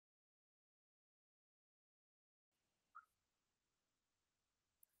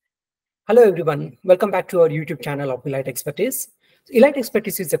Hello everyone, welcome back to our YouTube channel of Elite Expertise. Elite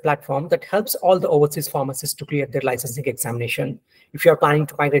Expertise is a platform that helps all the overseas pharmacists to clear their licensing examination. If you are planning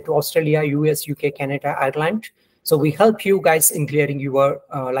to migrate to Australia, US, UK, Canada, Ireland, so we help you guys in clearing your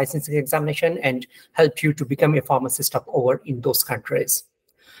licensing examination and help you to become a pharmacist up over in those countries.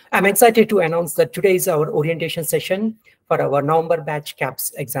 I'm excited to announce that today is our orientation session for our November batch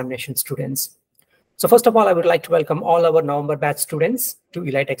KAPS examination students. So first of all, I would like to welcome all our November batch students to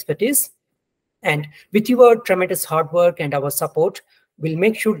Elite Expertise. And with your tremendous hard work and our support, we'll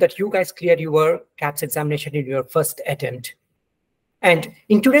make sure that you guys clear your KAPS examination in your first attempt. And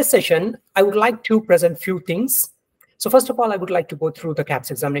in today's session, I would like to present few things. So first of all, I would like to go through the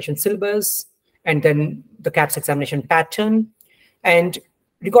KAPS examination syllabus and then the KAPS examination pattern. And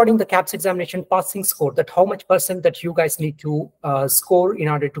regarding the KAPS examination passing score, that how much percent that you guys need to score in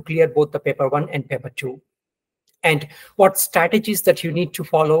order to clear both the paper 1 and paper 2. And what strategies that you need to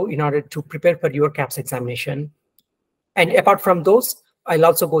follow in order to prepare for your KAPS examination. And apart from those, I'll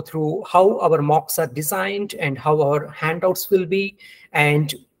also go through how our mocks are designed and how our handouts will be,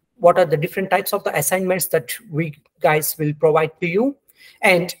 and what are the different types of the assignments that we guys will provide to you.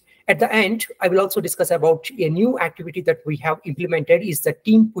 And at the end, I will also discuss about a new activity that we have implemented is the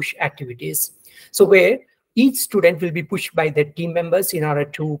team push activities. So where each student will be pushed by their team members in order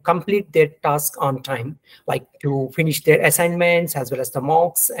to complete their task on time, like to finish their assignments as well as the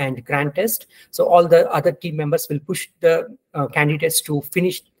mocks and grant test. So all the other team members will push the candidates to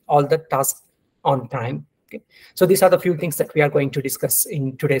finish all the tasks on time. Okay. So these are the few things that we are going to discuss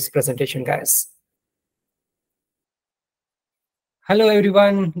in today's presentation, guys. Hello,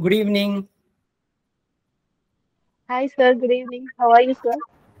 everyone. Good evening. Hi, sir. Good evening. How are you, sir?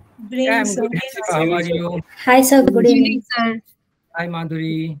 Good evening, sir. How are you? Hi, sir. Good evening, sir. Hi,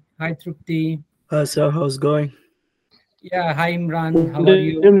 Madhuri. Hi, Trupti. Hi, sir. How's it going? Yeah. Hi, Imran. How are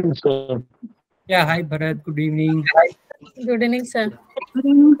you? Good evening, sir. Yeah. Hi, Bharat. Good evening. Good evening, sir. Good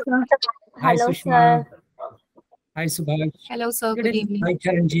evening, sir. Hi, Hello, Sushma. sir. Hi, Subhash. Hello, sir. Good evening. Hi,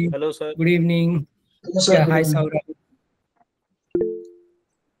 Charanjit. Hello, sir. Good evening. Hello, sir. Yeah. Hi, Saurabh.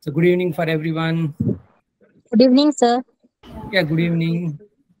 So good evening for everyone. Good evening, sir. Yeah. Good evening.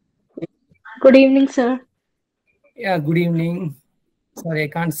 Good evening, sir. Yeah. Good evening. Sorry, I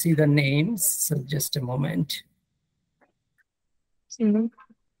can't see the names. So just a moment.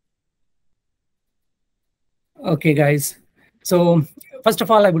 Okay, guys. So first of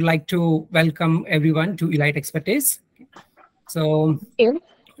all, I would like to welcome everyone to Elite Expertise. So I'd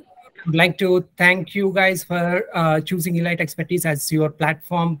like to thank you guys for choosing Elite Expertise as your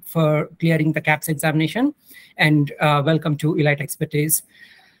platform for clearing the KAPS examination, and welcome to Elite Expertise.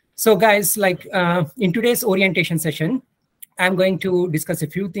 So guys, like in today's orientation session, I'm going to discuss a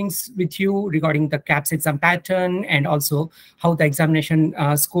few things with you regarding the KAPS exam pattern and also how the examination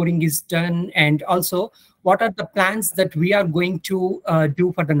scoring is done, and also what are the plans that we are going to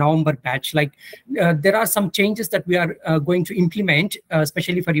do for the November batch. Like there are some changes that we are going to implement,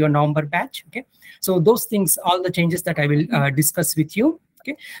 especially for your November batch. Okay, so those things, all the changes that I will discuss with you.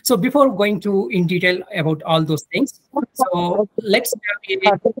 Okay, so before going to in detail about all those things, so let's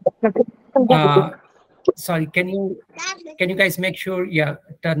sorry, can you guys make sure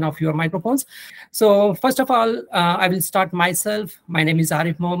turn off your microphones? So first of all, I will start myself. My name is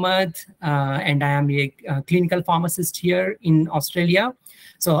Arif Mohammed, and I am a clinical pharmacist here in Australia.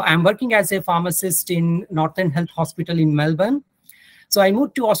 So I'm working as a pharmacist in Northern Health Hospital in Melbourne. So I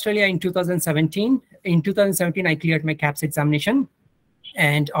moved to Australia in 2017. In 2017, I cleared my KAPS examination.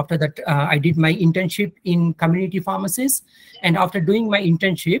 And after that, I did my internship in community pharmacies. And after doing my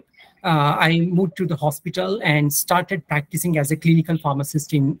internship, I moved to the hospital and started practicing as a clinical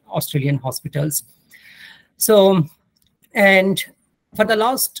pharmacist in Australian hospitals. So, and for the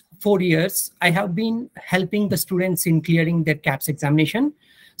last 4 years, I have been helping the students in clearing their KAPS examination.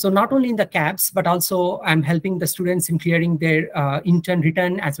 So not only in the KAPS, but also I'm helping the students in clearing their intern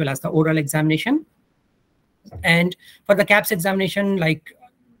written as well as the oral examination. And for the KAPS examination, like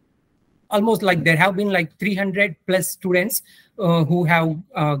almost like there have been like 300 plus students who have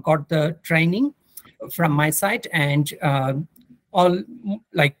got the training from my side, and all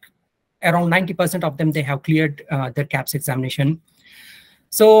like around 90% of them, they have cleared their KAPS examination.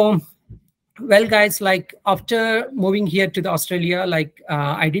 So, well, guys, like after moving here to the Australia, like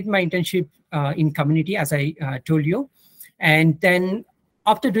I did my internship in community, as I told you, and then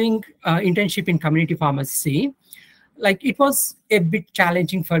after doing internship in community pharmacy, like it was a bit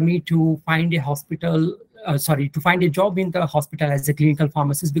challenging for me to find a hospital, to find a job in the hospital as a clinical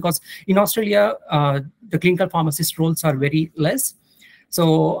pharmacist, because in Australia, the clinical pharmacist roles are very less.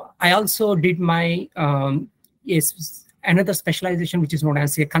 So I also did my another specialization which is known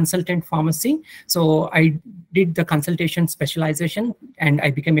as a consultant pharmacy. So I did the consultation specialization and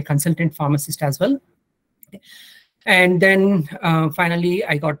I became a consultant pharmacist as well. And then finally,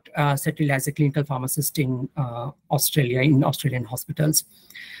 I got settled as a clinical pharmacist in Australia, in Australian hospitals.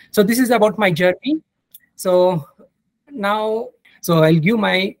 So this is about my journey. So now, so I'll give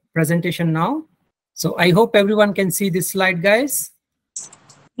my presentation now. So I hope everyone can see this slide, guys.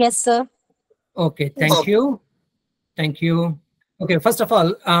 Yes, sir. Okay, thank you. Thank you. Okay, first of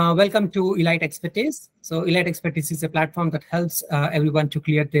all, welcome to Elite Expertise. So Elite Expertise is a platform that helps everyone to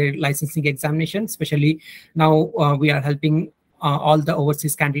clear their licensing examination, especially now we are helping all the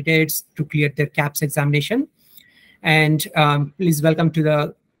overseas candidates to clear their KAPS examination. And please welcome to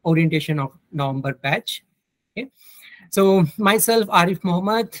the orientation of November batch. Okay. So myself, Arif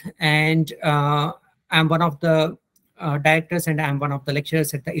Mohammed, and I'm one of the directors and I'm one of the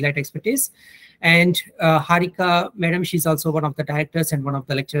lecturers at the Elite Expertise. And Harika, madam, she's also one of the directors and one of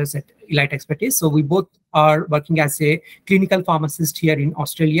the lecturers at Elite Expertise. So we both are working as a clinical pharmacist here in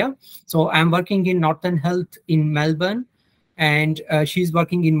Australia. So I'm working in Northern Health in Melbourne, and she's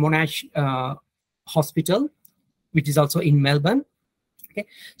working in Monash Hospital, which is also in Melbourne. Okay,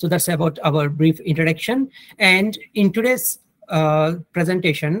 so that's about our brief introduction. And in today's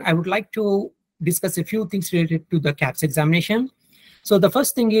presentation, I would like to discuss a few things related to the KAPS examination. So the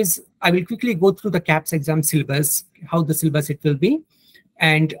first thing is I will quickly go through the KAPS exam syllabus, how the syllabus it will be.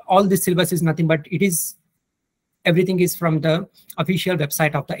 And all this syllabus is nothing but everything is from the official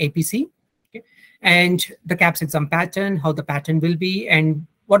website of the APC. Okay? And the KAPS exam pattern, how the pattern will be, and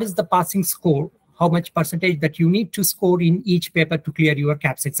what is the passing score, how much percentage that you need to score in each paper to clear your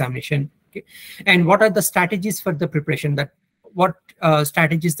KAPS examination. Okay? And what are the strategies for the preparation, what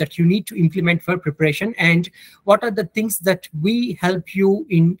strategies that you need to implement for preparation, and what are the things that we help you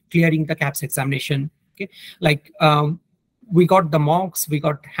in clearing the KAPS examination. Okay, like we got the mocks, we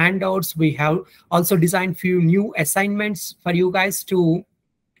got handouts, we have also designed few new assignments for you guys to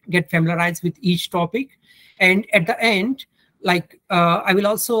get familiarized with each topic. And at the end, like I will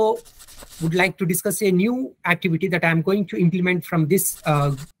also would like to discuss a new activity that I'm going to implement from this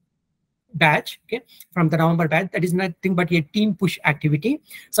batch, okay, from the November batch. That is nothing but a team push activity.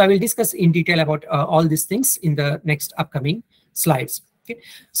 So I will discuss in detail about all these things in the next upcoming slides. Okay,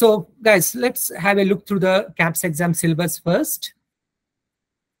 so guys, let's have a look through the KAPS exam syllabus first.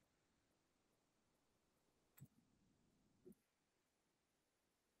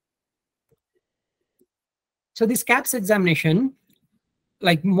 So this KAPS examination,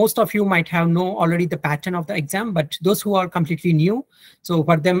 like most of you might have know already the pattern of the exam, but those who are completely new, so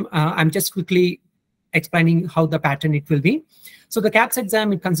for them, I'm just quickly explaining how the pattern it will be. So the KAPS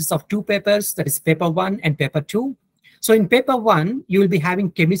exam, it consists of two papers, that is paper 1 and paper 2. So in paper 1, you will be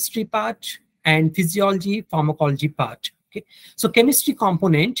having chemistry part and physiology, pharmacology part. Okay, so chemistry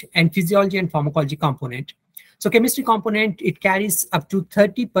component and physiology and pharmacology component. So chemistry component, it carries up to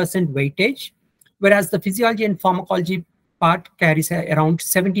 30% weightage, whereas the physiology and pharmacology part carries around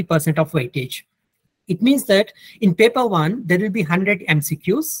 70% of weightage. It means that in paper 1, there will be 100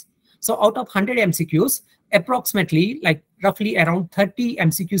 MCQs. So out of 100 MCQs, approximately like roughly around 30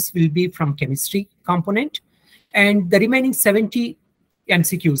 MCQs will be from chemistry component. And the remaining 70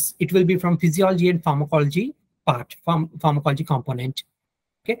 MCQs, it will be from physiology and pharmacology part, pharmacology component.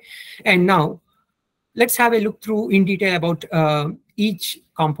 Okay, and now let's have a look through in detail about each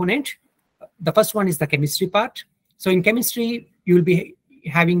component. The first one is the chemistry part. So in chemistry, you will be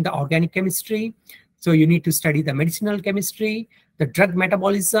having the organic chemistry. So you need to study the medicinal chemistry, the drug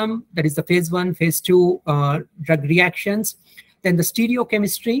metabolism, that is the phase 1, phase 2 drug reactions. Then the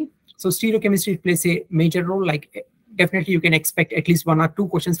stereochemistry. So stereochemistry plays a major role, like definitely you can expect at least 1 or 2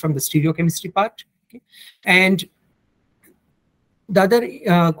 questions from the stereochemistry part. Okay? And the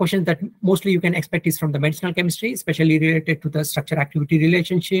other questions that mostly you can expect is from the medicinal chemistry, especially related to the structure-activity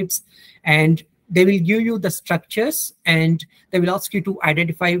relationships. And they will give you the structures and they will ask you to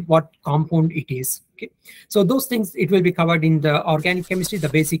identify what compound it is. Okay, so those things, it will be covered in the organic chemistry, the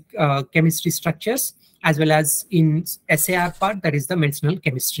basic chemistry structures, as well as in SAR part, that is the medicinal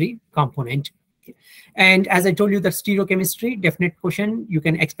chemistry component. Okay. And as I told you, the stereochemistry, definite question, you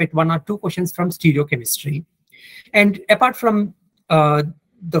can expect 1 or 2 questions from stereochemistry. And apart from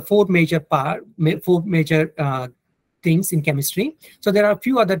the 4 major things in chemistry. So there are a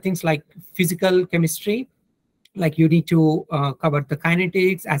few other things like physical chemistry, like you need to cover the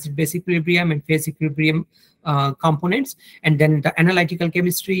kinetics, acid-base equilibrium, and phase equilibrium components, and then the analytical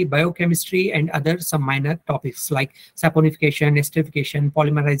chemistry, biochemistry, and other some minor topics like saponification, esterification,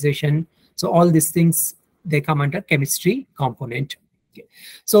 polymerization. So all these things, they come under chemistry component. Okay.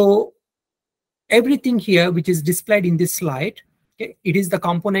 So everything here which is displayed in this slide, okay, it is the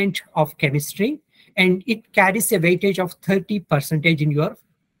component of chemistry, and it carries a weightage of 30% in your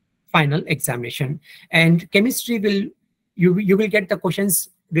final examination. And chemistry will, you will get the questions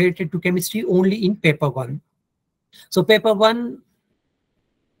related to chemistry only in paper 1. So paper 1,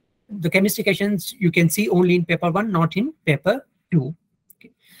 the chemistry questions you can see only in paper 1, not in paper 2.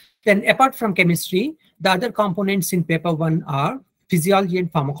 Okay. Then apart from chemistry, the other components in paper 1 are physiology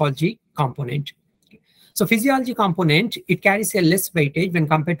and pharmacology component. Okay. So physiology component, it carries a less weightage when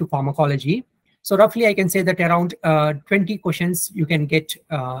compared to pharmacology. So roughly I can say that around 20 questions you can get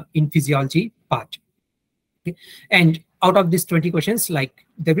in physiology part. Okay. And out of these 20 questions, like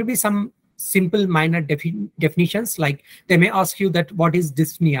there will be some simple minor definitions, like they may ask you that what is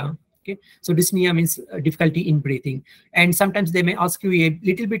dyspnea. Okay, so dyspnea means difficulty in breathing, and sometimes they may ask you a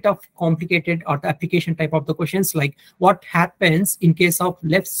little bit of complicated or the application type of the questions, like what happens in case of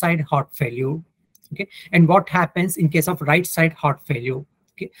left side heart failure, okay, and what happens in case of right side heart failure,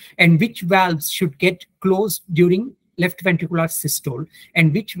 okay, and which valves should get closed during left ventricular systole,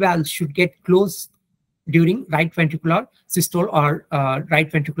 and which valves should get closed during right ventricular systole or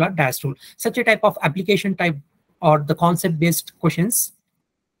right ventricular diastole. Such a type of application type or the concept-based questions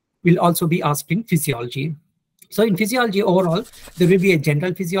will also be asked in physiology. So in physiology overall, there will be a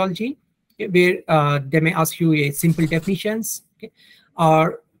general physiology where they may ask you a simple definitions, okay,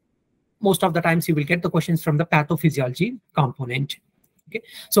 or most of the times you will get the questions from the pathophysiology component. Okay,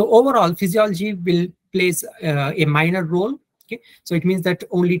 so overall physiology will plays a minor role. Okay, so it means that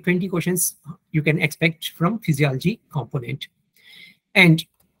only 20 questions you can expect from physiology component. And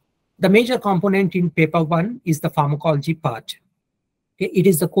the major component in paper 1 is the pharmacology part. Okay, it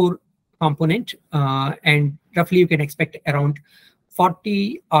is the core component, and roughly you can expect around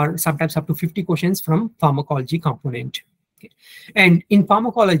 40 or sometimes up to 50 questions from pharmacology component. Okay. And in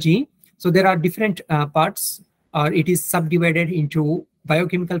pharmacology, so there are different parts, or it is subdivided into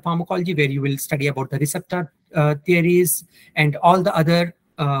biochemical pharmacology, where you will study about the receptor theories and all the other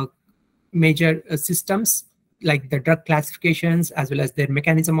major systems, like the drug classifications as well as their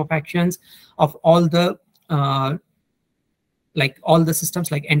mechanism of actions of all the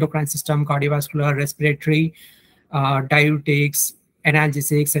systems like endocrine system, cardiovascular, respiratory, diuretics,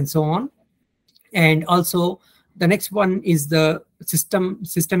 analgesics, and so on. And also the next one is the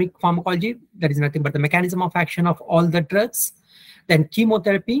systemic pharmacology. That is nothing but the mechanism of action of all the drugs. Then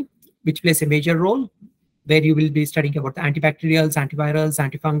chemotherapy, which plays a major role, where you will be studying about the antibacterials, antivirals,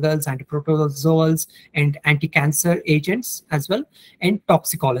 antifungals, antiprotozoals, and anti-cancer agents as well, and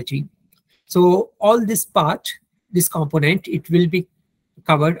toxicology. So all this part, this component, it will be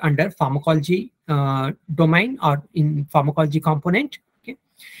covered under pharmacology domain or in pharmacology component. Okay,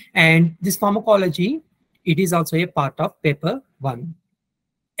 and this pharmacology, it is also a part of paper 1.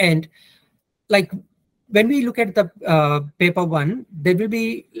 And like when we look at the paper 1, there will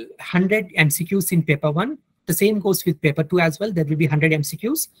be 100 MCQs in paper 1. The same goes with paper 2 as well. There will be 100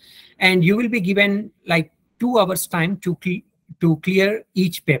 MCQs, and you will be given like 2 hours time to clear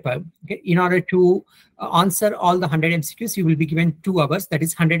each paper. Okay, in order to answer all the 100 MCQs, you will be given 2 hours. That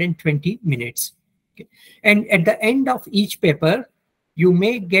is 120 minutes. Okay, and at the end of each paper, you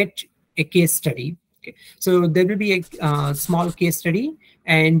may get a case study. Okay, so there will be a small case study,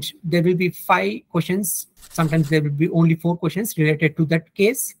 and there will be 5 questions. Sometimes there will be only 4 questions related to that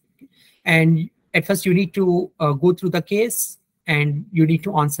case. And at first you need to go through the case, and you need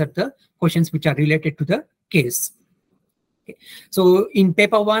to answer the questions which are related to the case. Okay. So in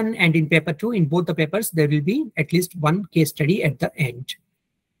paper 1 and in paper 2, in both the papers, there will be at least 1 case study at the end.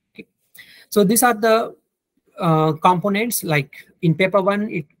 Okay. So these are the components. Like in paper 1,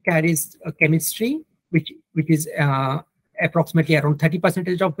 it carries chemistry, which is approximately around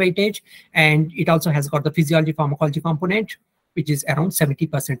 30% of weightage, and it also has got the physiology pharmacology component, which is around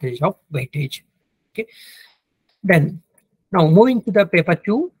 70% of weightage. Okay. Then now moving to the paper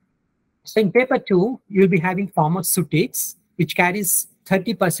 2. So in paper 2, you'll be having pharmaceutics, which carries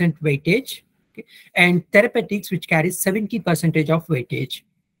 30% weightage, okay, and therapeutics, which carries 70% of weightage.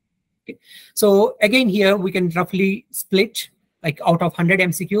 Okay. So again, here we can roughly split, like out of 100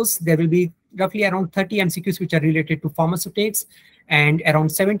 MCQs, there will be roughly around 30 MCQs which are related to pharmaceutics, and around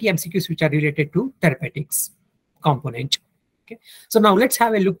 70 MCQs which are related to therapeutics component. Okay. So now let's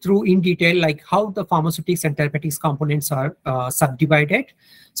have a look through in detail, like how the pharmaceutics and therapeutics components are subdivided.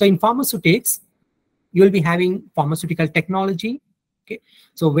 So in pharmaceutics, you'll be having pharmaceutical technology. Okay.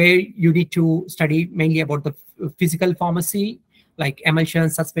 So where you need to study mainly about the physical pharmacy, like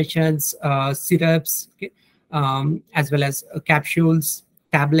emulsions, suspensions, syrups, okay, as well as capsules,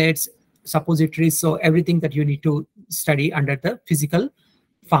 tablets, suppositories. So everything that you need to study under the physical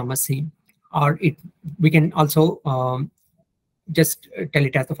pharmacy. or we can also just tell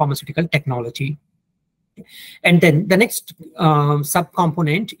it as the pharmaceutical technology. And then the next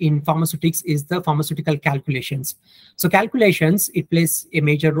subcomponent in pharmaceutics is the pharmaceutical calculations. So calculations, it plays a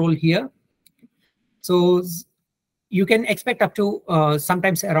major role here. So you can expect up to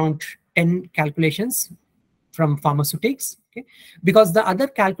sometimes around 10 calculations from pharmaceutics, okay? Because the other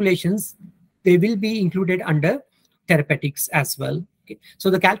calculations, they will be included under therapeutics as well. Okay? So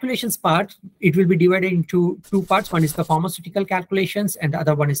the calculations part, it will be divided into two parts. One is the pharmaceutical calculations, and the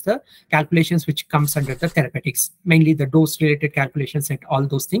other one is the calculations which comes under the therapeutics. Mainly the dose-related calculations and all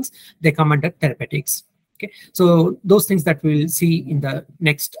those things, they come under therapeutics. Okay? So those things that we'll see in the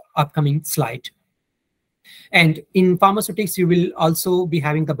next upcoming slide. And in pharmaceutics, you will also be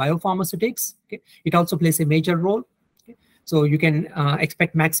having the biopharmaceutics. Okay? It also plays a major role. Okay? So you can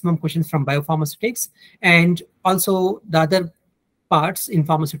expect maximum questions from biopharmaceutics. And also the other parts in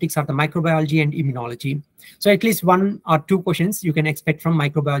pharmaceutics are the microbiology and immunology. So at least 1 or 2 questions you can expect from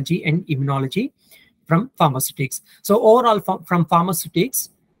microbiology and immunology from pharmaceutics. So overall from pharmaceutics,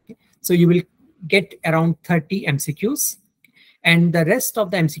 okay, so you will get around 30 MCQs. And the rest of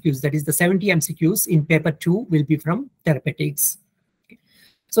the MCQs, that is the 70 MCQs in paper 2, will be from therapeutics. Okay.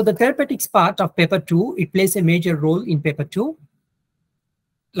 So the therapeutics part of paper 2, it plays a major role in paper 2.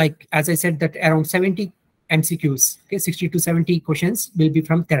 Like, as I said, that around 70 MCQs, okay, 60 to 70 questions will be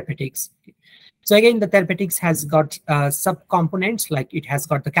from therapeutics. Okay. So again, the therapeutics has got sub-components, like it has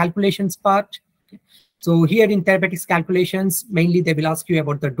got the calculations part. Okay. So here in therapeutics calculations, mainly they will ask you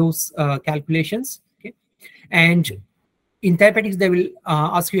about the dose calculations. Okay. And in therapeutics, they will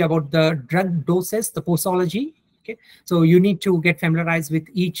ask you about the drug doses, the posology. Okay, so you need to get familiarized with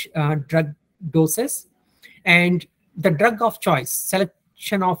each drug doses and the drug of choice,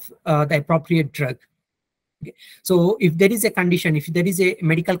 selection of the appropriate drug. Okay. So if there is a condition, if there is a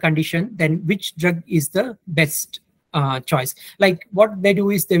medical condition, then which drug is the best choice? Like what they do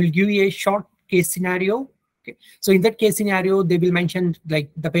is they will give you a short case scenario. Okay. So in that case scenario, they will mention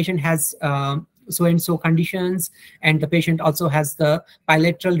like the patient has so-and-so conditions, and the patient also has the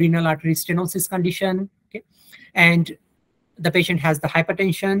bilateral renal artery stenosis condition, okay? And the patient has the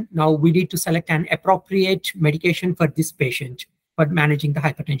hypertension. Now we need to select an appropriate medication for this patient for managing the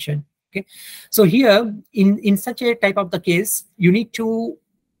hypertension, okay? So here, in such a type of the case, you need to,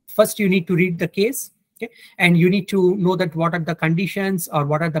 first you need to read the case, okay? And you need to know that what are the conditions or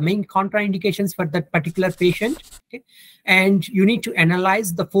what are the main contraindications for that particular patient, okay? And you need to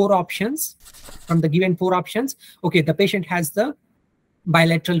analyze the 4 options. From the given 4 options, okay, the patient has the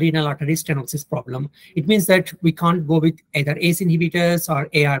bilateral renal artery stenosis problem. It means that we can't go with either ACE inhibitors or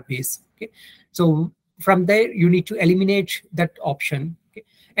ARBs. Okay, so from there you need to eliminate that option. Okay,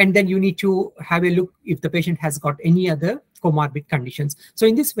 and then you need to have a look if the patient has got any other comorbid conditions. So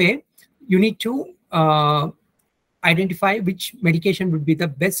in this way, you need to identify which medication would be the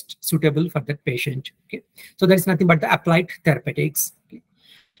best suitable for that patient. Okay, so there is nothing but the applied therapeutics. Okay.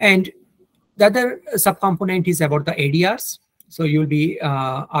 And the other subcomponent is about the ADRs. So you'll be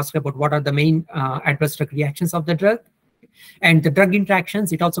asked about what are the main adverse drug reactions of the drug. And the drug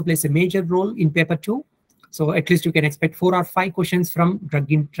interactions, it also plays a major role in paper 2. So at least you can expect 4 or 5 questions from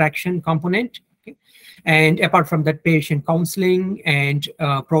drug interaction component. Okay. And apart from that, patient counseling and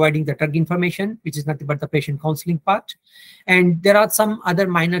providing the drug information, which is nothing but the patient counseling part. And there are some other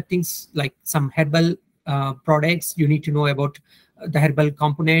minor things like some herbal products. You need to know about the herbal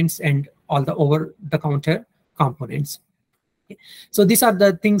components and all the over-the-counter components. Okay. So these are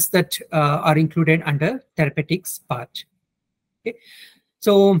the things that are included under therapeutics part. Okay.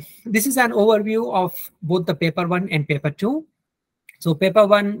 So this is an overview of both the paper 1 and paper 2. So paper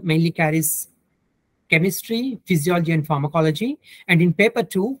 1 mainly carries chemistry, physiology, and pharmacology. And in paper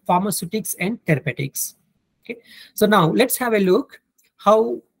 2, pharmaceutics and therapeutics. Okay. So now let's have a look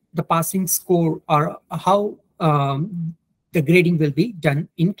how the passing score or how the grading will be done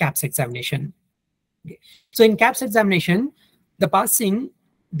in KAPS examination. Okay. So in KAPS examination, the passing,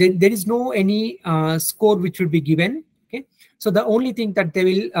 there is no any score which will be given. Okay. So the only thing that they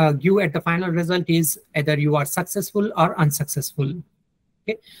will give at the final result is either you are successful or unsuccessful.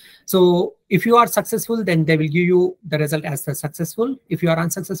 Okay. So if you are successful, then they will give you the result as the successful. If you are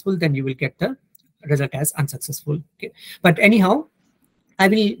unsuccessful, then you will get the result as unsuccessful. Okay. But anyhow, I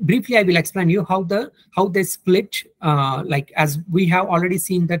will briefly explain you how they split. Like as we have already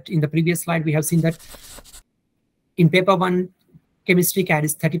seen that in the previous slide, we have seen that in paper 1, chemistry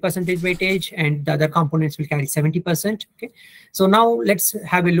carries 30% weightage and the other components will carry 70%. Okay. So now let's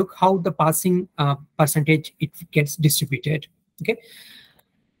have a look how the passing percentage it gets distributed. Okay.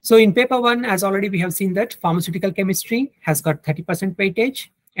 So in paper 1, as already we have seen that pharmaceutical chemistry has got 30% weightage,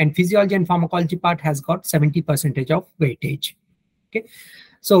 and physiology and pharmacology part has got 70% of weightage. Okay,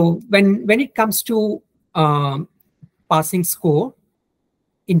 so when it comes to passing score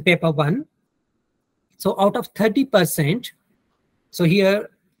in paper 1, so out of 30%, so here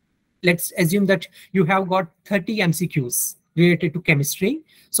let's assume that you have got 30 MCQs related to chemistry.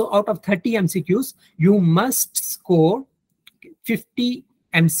 So out of 30 MCQs, you must score 50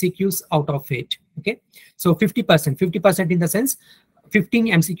 MCQs out of it. Okay, so 50% in the sense 15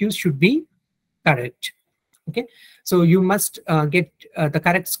 MCQs should be correct. Okay, so you must get the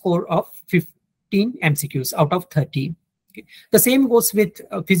correct score of 15 MCQs out of 30. Okay. The same goes with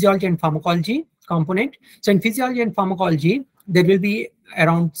physiology and pharmacology component. So in physiology and pharmacology, there will be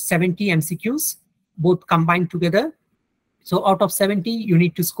around 70 MCQs, both combined together. So out of 70, you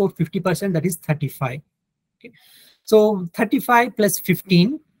need to score 50%, that is 35. Okay. So 35 plus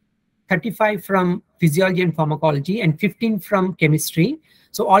 15, 35 from physiology and pharmacology and 15 from chemistry.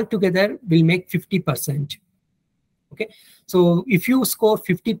 So altogether will make 50%. Okay, so if you score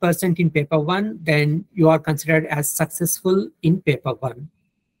 50% in paper 1, then you are considered as successful in paper 1.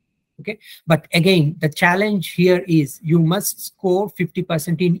 Okay, but again, the challenge here is you must score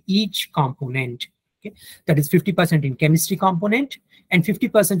 50% in each component. Okay, that is 50% in chemistry component and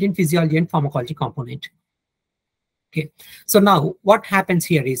 50% in physiology and pharmacology component. Okay, so now what happens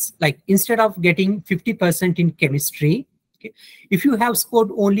here is, like, instead of getting 50% in chemistry, okay, if you have scored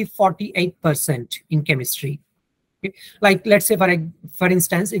only 48% in chemistry, okay, like let's say for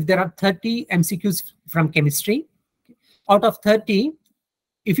instance, if there are 30 MCQs from chemistry, out of 30,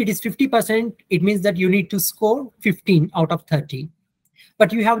 if it is 50%, it means that you need to score 15 out of 30,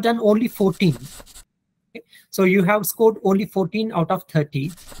 but you have done only 14. Okay? So you have scored only 14 out of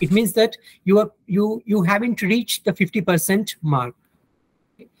 30. It means that you haven't reached the 50% mark.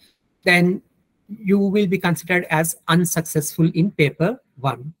 Okay? Then you will be considered as unsuccessful in paper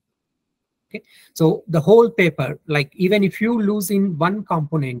 1. Okay? So the whole paper, like even if you lose in one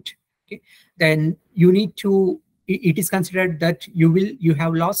component, okay, then you need to, it is considered that you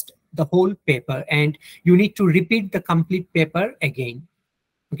have lost the whole paper and you need to repeat the complete paper again.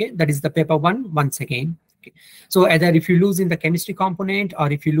 Okay, that is the paper 1 once again. Okay, so either if you lose in the chemistry component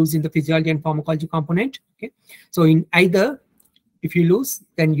or if you lose in the physiology and pharmacology component, okay, so in either, if you lose,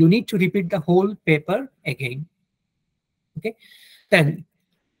 then you need to repeat the whole paper again. Okay, then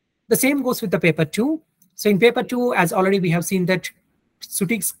the same goes with the paper 2. So in paper 2, as already we have seen that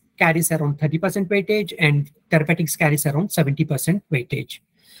Sutics carries around 30% weightage and therapeutics carries around 70% weightage.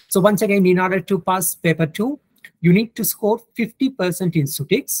 So once again, in order to pass paper 2, you need to score 50% in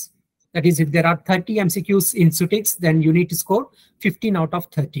Sutics. That is, if there are 30 MCQs in Sutics, then you need to score 15 out of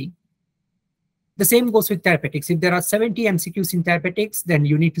 30. The same goes with therapeutics. If there are 70 MCQs in therapeutics, then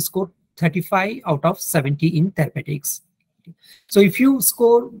you need to score 35 out of 70 in therapeutics. So if you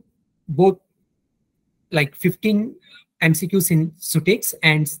score both, like 15 MCQs in Sutics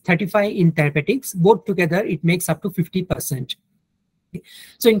and 35 in therapeutics, both together, it makes up to 50%.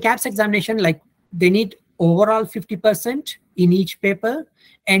 So in KAPS examination, like they need overall 50% in each paper,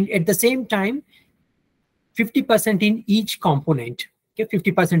 and at the same time, 50% in each component. Okay,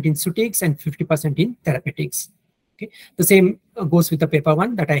 50% in Sutics and 50% in therapeutics. Okay, the same goes with the paper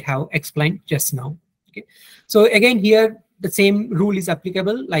 1 that I have explained just now. Okay, so again here the same rule is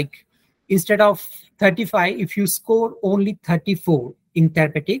applicable. Like instead of 35, if you score only 34 in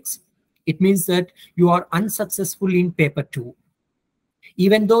therapeutics, it means that you are unsuccessful in paper 2.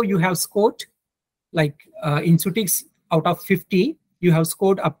 Even though you have scored, like in Sutics, out of 50, you have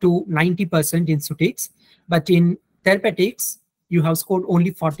scored up to 90% in Sutics, but in therapeutics, you have scored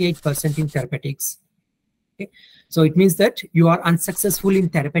only 48% in therapeutics. Okay? So it means that you are unsuccessful in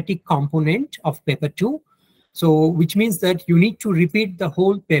therapeutic component of paper 2. So which means that you need to repeat the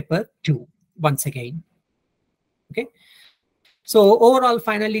whole paper 2 once again. Okay. So overall,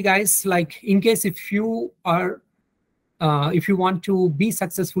 finally, guys, like in case if you are, if you want to be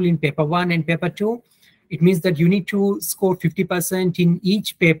successful in paper 1 and paper 2, it means that you need to score 50% in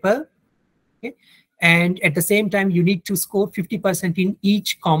each paper. Okay. And at the same time, you need to score 50% in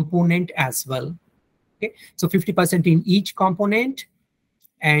each component as well. Okay. So 50% in each component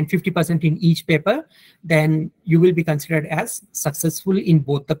and 50% in each paper, then you will be considered as successful in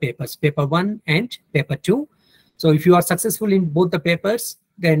both the papers, paper 1 and paper 2. So if you are successful in both the papers,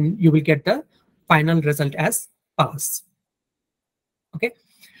 then you will get the final result as pass. Okay.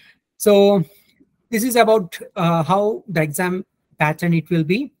 So this is about how the exam pattern it will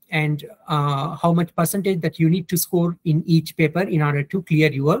be and how much percentage that you need to score in each paper in order to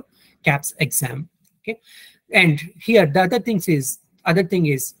clear your KAPS exam. Okay. And here the other thing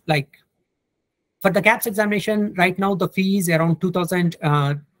is like For the KAPS examination, right now the fee is around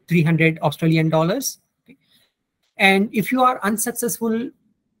 2,300 Australian dollars. Okay? And if you are unsuccessful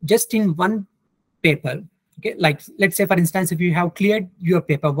just in one paper, okay, like let's say for instance, if you have cleared your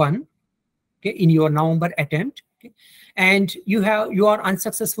paper 1, okay, in your November attempt, okay, and you are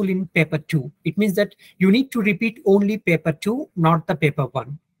unsuccessful in paper 2, it means that you need to repeat only paper 2, not the paper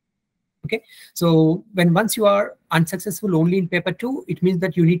 1. Okay, so once you are unsuccessful only in paper 2, it means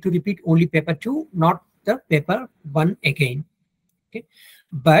that you need to repeat only paper 2, not the paper 1 again. Okay,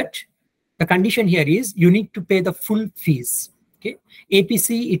 but the condition here is you need to pay the full fees. Okay,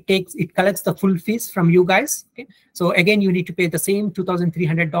 APC it collects the full fees from you guys. Okay, so again you need to pay the same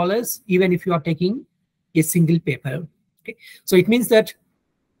 $2,300 even if you are taking a single paper. Okay, so it means that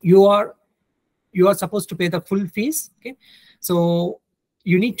you are supposed to pay the full fees. Okay, so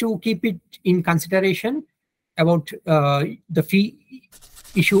you need to keep it in consideration about the fee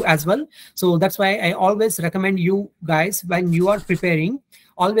issue as well. So that's why I always recommend you guys, when you are preparing,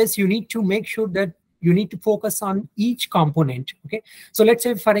 always you need to make sure that you need to focus on each component. Okay, so let's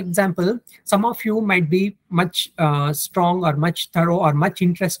say for example, some of you might be much strong or much thorough or much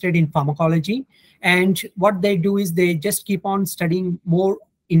interested in pharmacology, and what they do is they just keep on studying more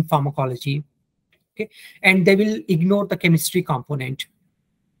in pharmacology. Okay, and they will ignore the chemistry component.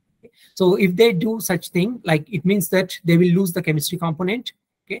 So if they do such thing, like it means that they will lose the chemistry component.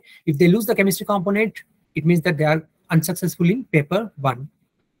 Okay, if they lose the chemistry component, it means that they are unsuccessful in paper 1.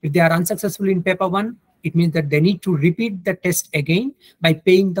 If they are unsuccessful in paper 1, it means that they need to repeat the test again by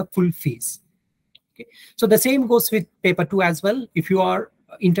paying the full fees. Okay, so the same goes with paper 2 as well. If you are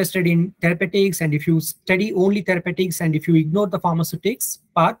interested in therapeutics and if you study only therapeutics and if you ignore the pharmaceutics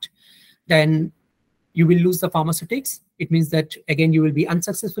part, then you will lose the pharmaceutics. It means that again you will be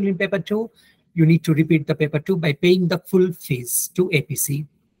unsuccessful in paper 2. You need to repeat the paper 2 by paying the full fees to APC.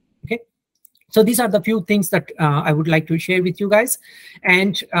 Okay, so these are the few things that I would like to share with you guys.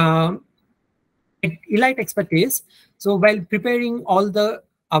 And Elite Expertise, so while preparing all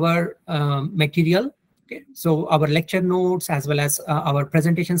our material, okay, so our lecture notes as well as our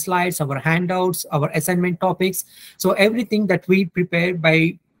presentation slides, our handouts, our assignment topics, so everything that we prepare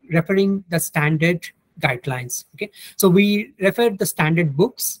by referring the standard guidelines. Okay, so we refer the standard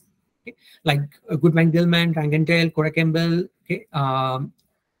books, okay, like Goodman-Gilman, Rangendahl, Cora-Campbell, okay,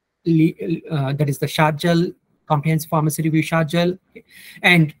 that is the Sharjah Comprehensive Pharmacy Review Sharjah. Okay,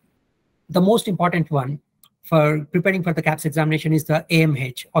 and the most important one for preparing for the KAPS examination is the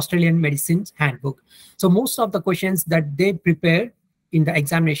AMH, Australian Medicines Handbook. So most of the questions that they prepare in the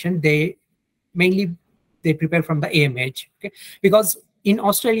examination, they prepare from the AMH. Okay, because in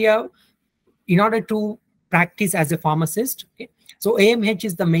Australia, in order to practice as a pharmacist, okay, so AMH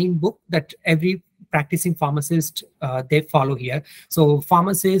is the main book that every practicing pharmacist they follow here. So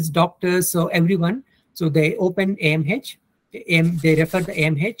pharmacists, doctors, so everyone, so they open AMH, they refer the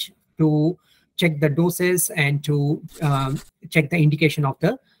AMH to check the doses and to check the indication of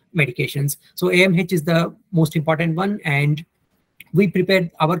the medications. So AMH is the most important one, and we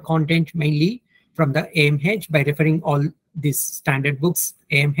prepared our content mainly from the AMH by referring all these standard books,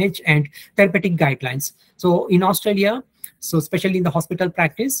 AMH and therapeutic guidelines. So in Australia, so especially in the hospital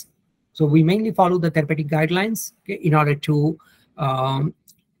practice, so we mainly follow the therapeutic guidelines, okay, in order to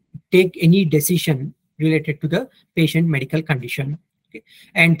take any decision related to the patient medical condition. Okay.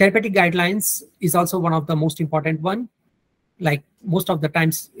 And therapeutic guidelines is also one of the most important one. Like most of the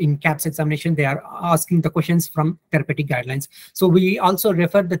times in KAPS examination, they are asking the questions from therapeutic guidelines. So we also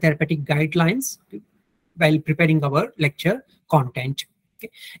refer the therapeutic guidelines while preparing our lecture content. Okay.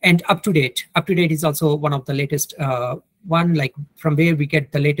 And up to date is also one of the latest one, like from where we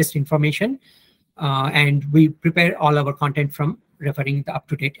get the latest information, and we prepare all our content from referring the up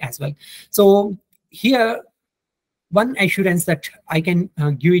to date as well. So here, one assurance that I can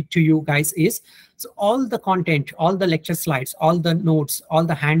give it to you guys is, so all the content, all the lecture slides, all the notes, all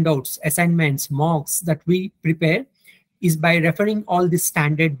the handouts, assignments, mocks that we prepare is by referring all the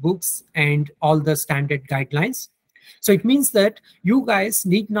standard books and all the standard guidelines. So it means that you guys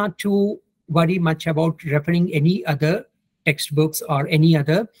need not to worry much about referring any other textbooks or any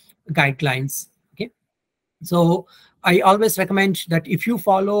other guidelines. Okay, so I always recommend that if you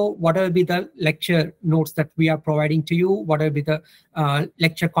follow whatever be the lecture notes that we are providing to you, whatever be the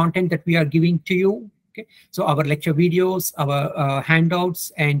lecture content that we are giving to you, okay, so our lecture videos, our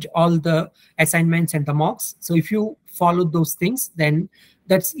handouts, and all the assignments and the mocks. So if you follow those things, then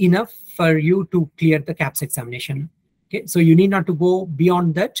that's enough for you to clear the KAPS examination. Okay, so you need not to go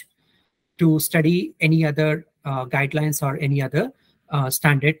beyond that to study any other guidelines or any other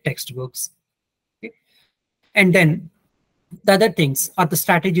standard textbooks. And then the other things are the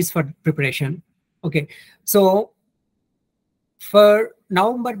strategies for preparation. Okay, so for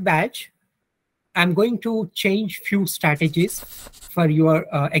November batch, I'm going to change few strategies for your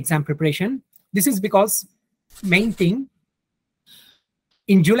exam preparation. This is because main thing,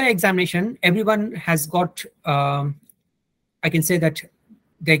 in July examination, everyone has got, I can say that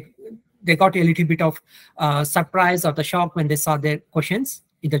they got a little bit of surprise or the shock when they saw their questions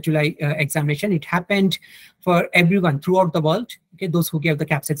in the July examination. It happened for everyone throughout the world, okay, those who gave the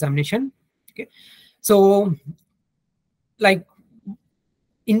KAPS examination. Okay, so like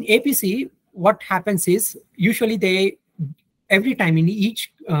in APC, what happens is usually they every time in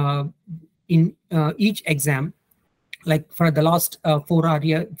each exam, like for the last 4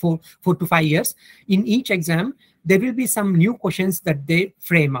 to 5 years, in each exam there will be some new questions that they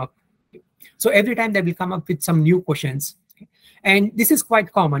frame up. So every time they will come up with some new questions, and this is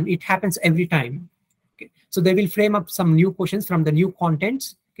quite common. It happens every time. Okay, so they will frame up some new questions from the new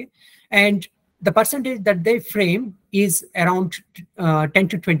contents. Okay, and the percentage that they frame is around 10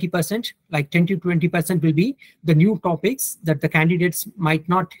 to 20%. Like 10 to 20% will be the new topics that the candidates might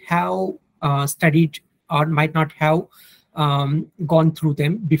not have studied or might not have gone through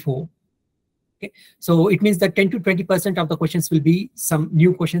them before. Okay, so it means that 10 to 20% of the questions will be some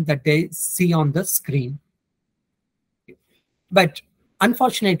new questions that they see on the screen. Okay. But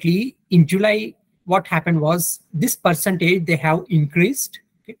unfortunately, in July, what happened was this percentage they have increased.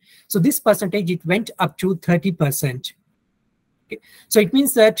 Okay. So this percentage, it went up to 30%. Okay. So it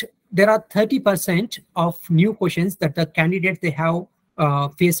means that there are 30% of new questions that the candidates they have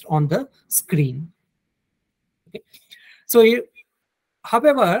faced on the screen. Okay. So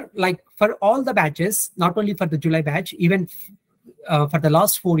however, like for all the batches, not only for the July batch, even for the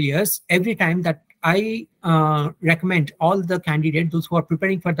last 4 years, every time that I recommend all the candidates, those who are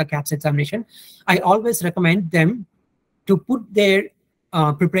preparing for the KAPS examination, I always recommend them to put their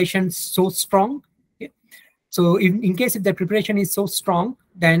preparation so strong. Okay? So in case if the preparation is so strong,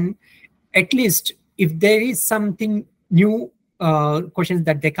 then at least if there is something new questions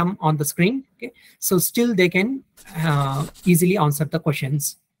that they come on the screen, okay, so still they can easily answer the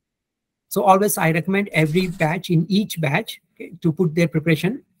questions. So always I recommend every batch, in each batch, okay, to put their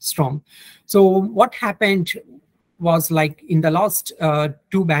preparation strong. So what happened was, like in the last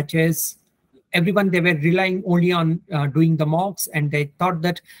 2 batches, everyone, they were relying only on doing the mocks, and they thought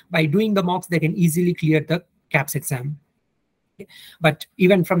that by doing the mocks they can easily clear the KAPS exam. But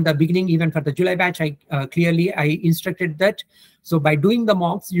even from the beginning, even for the July batch, I clearly instructed that, so by doing the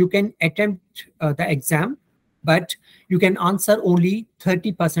mocks, you can attempt the exam, but you can answer only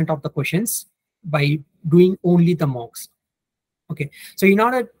 30% of the questions by doing only the mocks. Okay, so in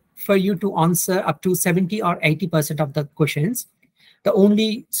order for you to answer up to 70 or 80% of the questions, the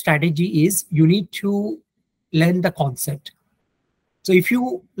only strategy is you need to learn the concept. So if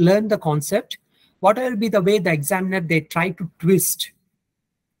you learn the concept, whatever will be the way the examiner they try to twist,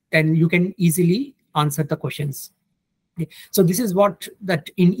 then you can easily answer the questions. Okay. So this is what that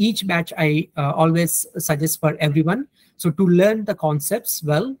in each batch I always suggest for everyone. So to learn the concepts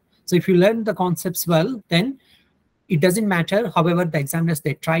well. So if you learn the concepts well, then it doesn't matter however the examiners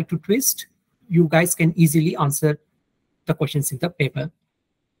they try to twist, you guys can easily answer the questions in the paper.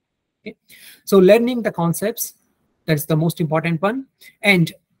 Okay. So learning the concepts, that's the most important one.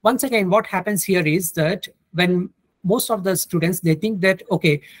 And once again, what happens here is that when most of the students, they think that,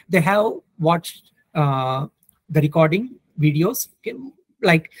 okay, they have watched the recording videos. Okay,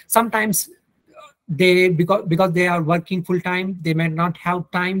 like sometimes they, because they are working full time, they may not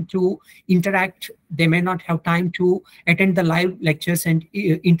have time to interact. They may not have time to attend the live lectures and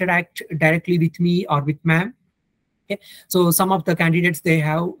interact directly with me or with ma'am. Okay. So some of the candidates, they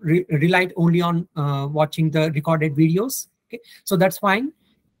have relied only on watching the recorded videos. Okay. So that's fine.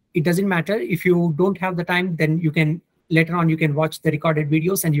 It doesn't matter. If you don't have the time, then you can later on you can watch the recorded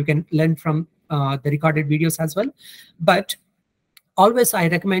videos and you can learn from the recorded videos as well. But always I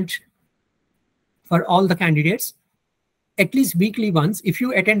recommend for all the candidates, at least weekly once, if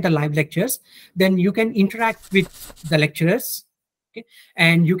you attend the live lectures, then you can interact with the lecturers. Okay,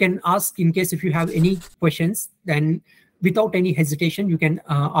 and you can ask in case if you have any questions, then without any hesitation you can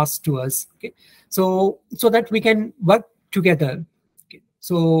ask to us. Okay, so that we can work together. Okay,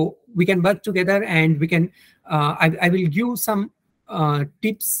 so we can work together and we can I will give some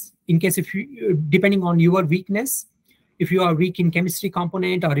tips in case if you, depending on your weakness, if you are weak in chemistry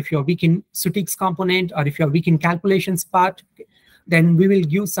component, or if you are weak in statistics component, or if you are weak in calculations part, okay, then we will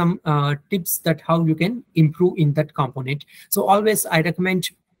give some tips that how you can improve in that component. So always I recommend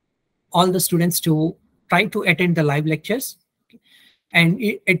all the students to try to attend the live lectures. Okay. And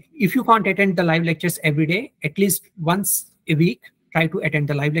if you can't attend the live lectures every day, at least once a week, try to attend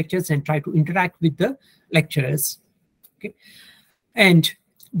the live lectures and try to interact with the lecturers. Okay. And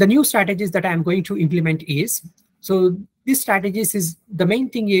the new strategies that I'm going to implement is, so these strategies is, the main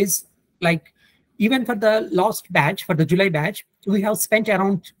thing is, like, even for the last batch, for the July batch, we have spent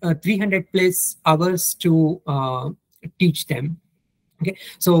around 300 plus hours to teach them. Okay,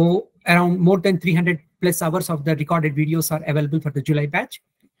 so around more than 300 plus hours of the recorded videos are available for the July batch.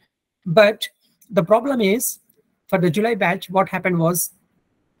 But the problem is, for the July batch, what happened was,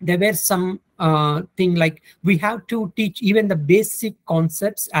 there were some thing like we have to teach even the basic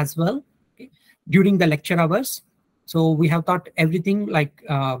concepts as well, okay, during the lecture hours. So we have taught everything like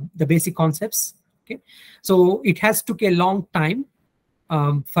the basic concepts. Okay, so it has took a long time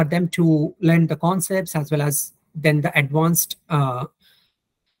for them to learn the concepts, as well as then the advanced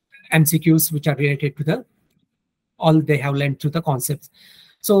MCQs, which are related to the all they have learned through the concepts.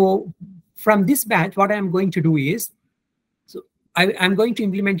 So from this batch, what I'm going to do is, so I'm going to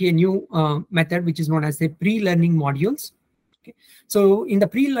implement a new method, which is known as the pre-learning modules. Okay. So in the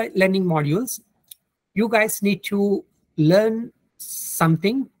pre-learning modules, you guys need to learn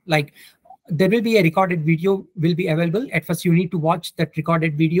something. Like, there will be a recorded video will be available. At first, you need to watch that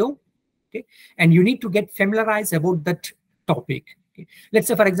recorded video, okay, and you need to get familiarized about that topic. Okay. Let's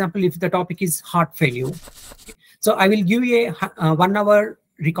say, for example, if the topic is heart failure, okay, so I will give you a 1 hour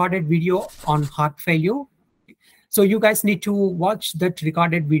recorded video on heart failure. Okay. So you guys need to watch that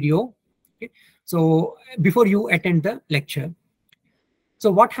recorded video, okay, so before you attend the lecture.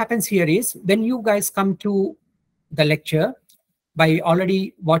 So what happens here is, when you guys come to the lecture by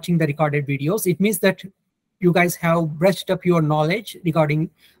already watching the recorded videos, it means that you guys have brushed up your knowledge regarding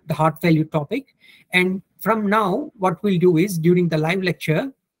the heart failure topic. And from now, what we'll do is, during the live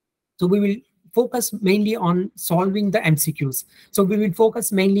lecture, so we will focus mainly on solving the MCQs. So we will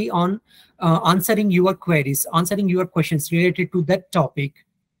focus mainly on answering your queries, answering your questions related to that topic.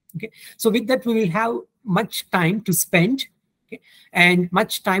 Okay. So with that, we will have much time to spend, okay, and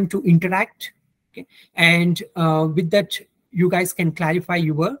much time to interact. Okay. And with that, you guys can clarify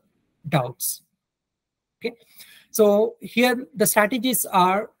your doubts. Okay. So here the strategies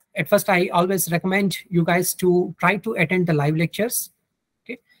are, at first, I always recommend you guys to try to attend the live lectures.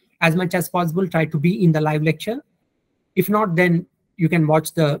 Okay. As much as possible, try to be in the live lecture. If not, then you can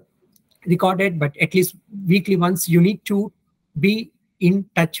watch the recorded, but at least weekly once, you need to be in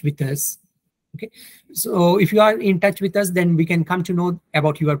touch with us. Okay. So if you are in touch with us, then we can come to know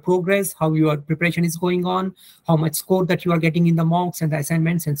about your progress, how your preparation is going on, how much score that you are getting in the mocks and the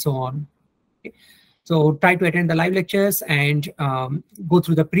assignments, and so on. Okay. So try to attend the live lectures and go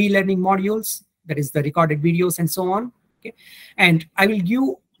through the pre-learning modules, that is the recorded videos and so on. Okay. And I will give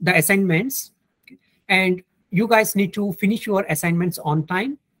the assignments, okay, and you guys need to finish your assignments on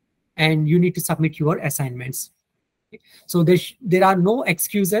time, and you need to submit your assignments. Okay. So there are no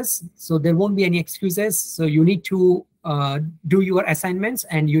excuses. So there won't be any excuses. So you need to do your assignments,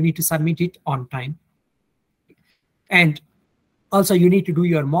 and you need to submit it on time. And also, you need to do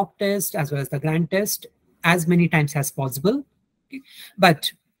your mock test as well as the grand test as many times as possible. Okay.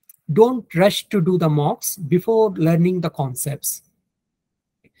 But don't rush to do the mocks before learning the concepts.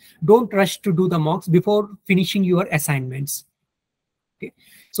 Don't rush to do the mocks before finishing your assignments. Okay.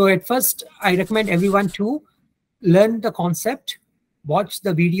 So at first, I recommend everyone to learn the concept, watch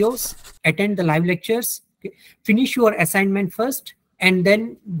the videos, attend the live lectures, okay, finish your assignment first, and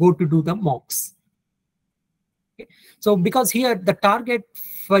then go to do the mocks. Okay. So because here the target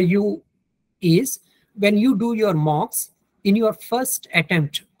for you is, when you do your mocks, in your first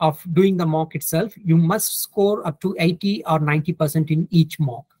attempt of doing the mock itself, you must score up to 80 or 90% in each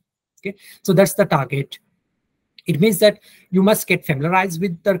mock. Okay. So that's the target. It means that you must get familiarized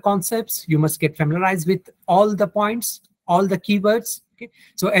with the concepts. You must get familiarized with all the points, all the keywords. Okay.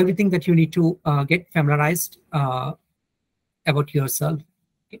 So everything that you need to get familiarized about yourself.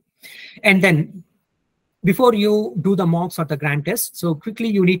 Okay. And then before you do the mocks or the grand test, so quickly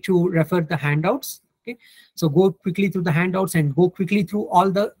you need to refer the handouts. Okay. So go quickly through the handouts and go quickly through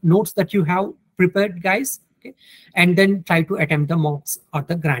all the notes that you have prepared, guys. Okay. And then try to attempt the mocks or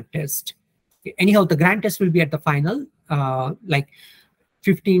the grand test. Okay. Anyhow, the grand test will be at the final, like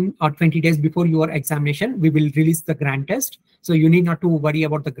 15 or 20 days before your examination, we will release the grand test. So you need not to worry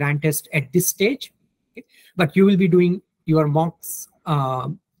about the grand test at this stage. Okay. But you will be doing your mocks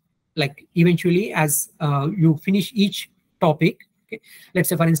like eventually as you finish each topic. Okay. Let's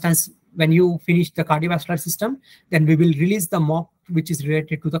say, for instance, when you finish the cardiovascular system, then we will release the mock which is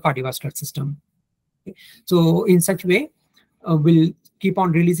related to the cardiovascular system. Okay. So in such way, we'll keep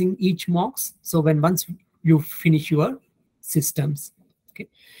on releasing each mocks. So once you finish your systems. Okay.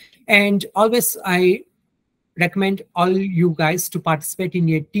 And always I recommend all you guys to participate in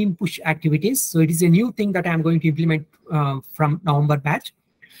a team push activities. So it is a new thing that I'm going to implement from November batch.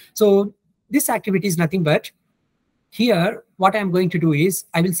 So this activity is nothing but, here what I'm going to do is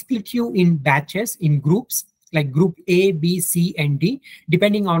I will split you in batches, in groups, like group A, B, C, and D,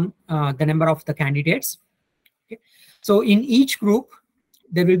 depending on the number of the candidates. Okay. So in each group,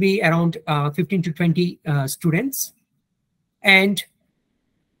 there will be around 15 to 20 students. And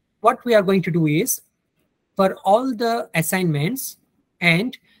what we are going to do is, for all the assignments,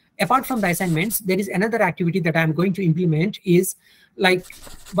 and apart from the assignments, there is another activity that I'm going to implement is, like,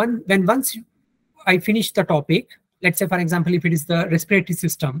 once I finish the topic, let's say, for example, if it is the respiratory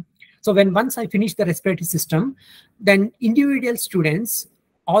system. So once I finish the respiratory system, then individual students,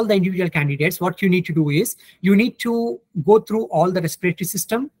 all the individual candidates, what you need to do is, you need to go through all the respiratory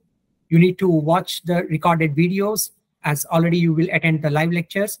system. You need to watch the recorded videos, as already you will attend the live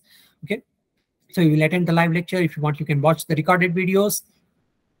lectures. Okay. So you will attend the live lecture. If you want, you can watch the recorded videos.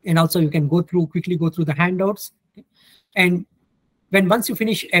 And also you can quickly go through the handouts. Okay. And once you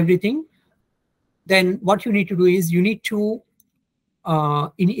finish everything, then what you need to do is, you need to,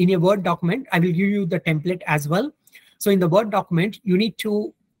 in a Word document, I will give you the template as well. So in the Word document, you need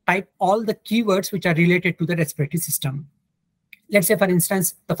to type all the keywords which are related to the respiratory system. Let's say, for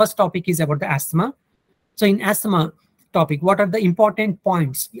instance, the first topic is about the asthma. So in asthma topic, what are the important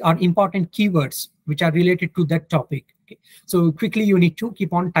points or important keywords which are related to that topic? Okay. So quickly you need to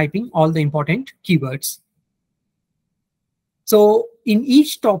keep on typing all the important keywords. So in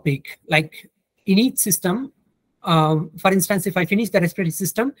each topic, like in each system, for instance, if I finish the respiratory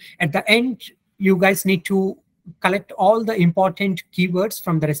system, at the end, you guys need to collect all the important keywords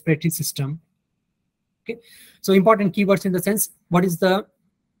from the respiratory system. Okay. So important keywords in the sense, what is the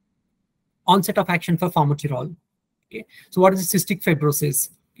onset of action for formoterol? Okay. So what is cystic fibrosis?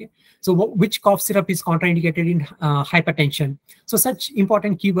 Okay. So which cough syrup is contraindicated in hypertension? So such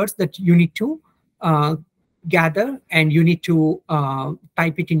important keywords that you need to gather, and you need to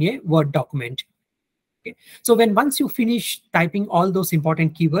type it in a Word document. Okay. So once you finish typing all those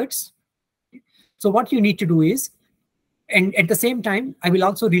important keywords, so what you need to do is, and at the same time, I will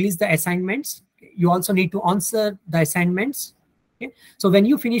also release the assignments. You also need to answer the assignments. Okay. So when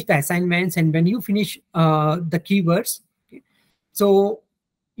you finish the assignments and when you finish the keywords, okay, so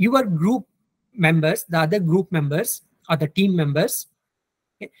your group members, the other group members or the team members,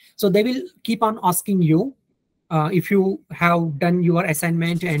 okay, so they will keep on asking you if you have done your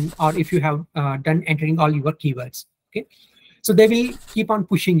assignment, and or if you have done entering all your keywords. Okay. So they will keep on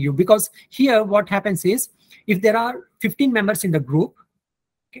pushing you, because here what happens is, if there are 15 members in the group,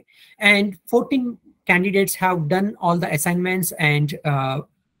 okay, and 14 candidates have done all the assignments, and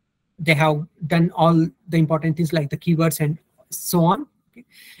they have done all the important things like the keywords and so on. Okay.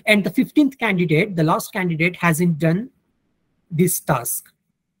 And the 15th candidate, the last candidate, hasn't done this task.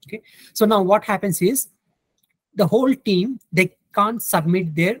 Okay. So now what happens is, the whole team, they can't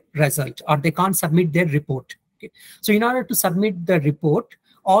submit their result, or they can't submit their report. Okay. So in order to submit the report,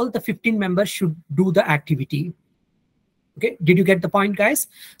 all the 15 members should do the activity. Okay. Did you get the point, guys?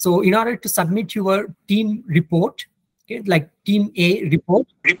 So in order to submit your team report, okay, like team A report,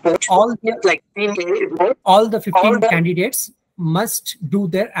 all the 15 candidates must do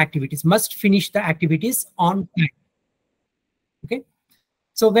their activities, must finish the activities on time. Okay.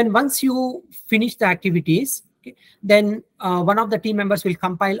 So once you finish the activities, okay, then one of the team members will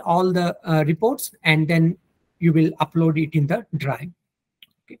compile all the reports, and then you will upload it in the drive.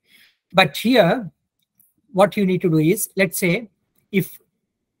 Okay. But here, what you need to do is, let's say, if,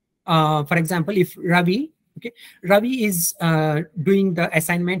 for example, if Ravi, okay, Ravi is doing the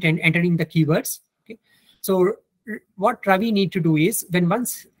assignment and entering the keywords. Okay. So what Ravi need to do is,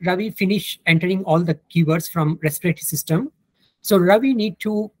 once Ravi finish entering all the keywords from respiratory system, so Ravi need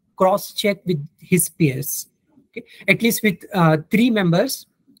to cross-check with his peers. Okay. At least with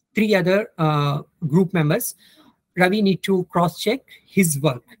 3 other group members, Ravi need to cross-check his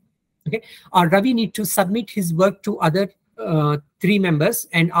work. Okay. Or Ravi need to submit his work to other 3 members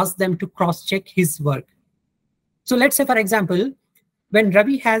and ask them to cross-check his work. So let's say, for example, when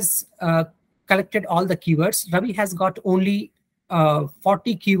Ravi has collected all the keywords, Ravi has got only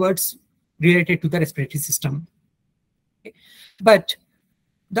 40 keywords related to the respiratory system. Okay. But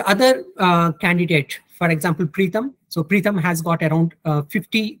the other candidate, for example, Preetham. So Preetham has got around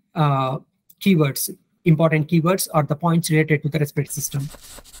 50 keywords, important keywords, or the points related to the respiratory system.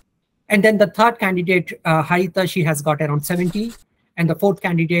 And then the third candidate, Harita, she has got around 70. And the fourth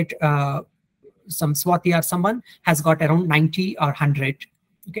candidate, some Swati or someone, has got around 90 or 100.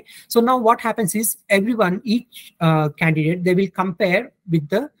 Okay. So now what happens is, each candidate, they will compare with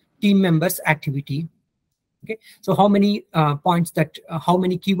the team members' activity. Okay, so how many points that, how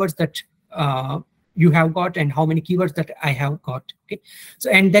many keywords that you have got and how many keywords that I have got. Okay, so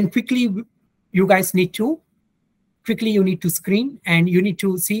and then quickly you guys need to screen and you need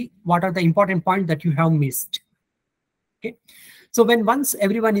to see what are the important points that you have missed. Okay, so once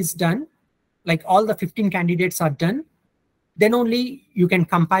everyone is done, like all the 15 candidates are done, then only you can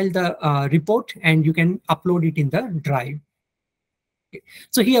compile the report and you can upload it in the drive. Okay.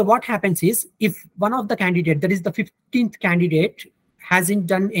 So here what happens is, if one of the candidate, that is the 15th candidate, hasn't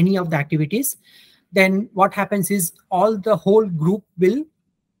done any of the activities, then what happens is all the whole group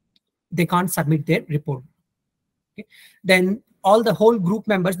they can't submit their report. Okay. Then all the whole group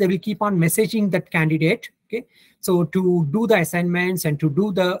members, they will keep on messaging that candidate. Okay, so to do the assignments and to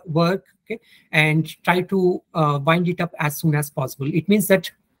do the work, okay, and try to wind it up as soon as possible. It means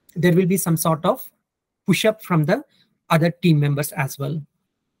that there will be some sort of push up from the other team members as well.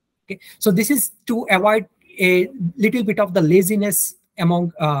 Okay, so this is to avoid a little bit of the laziness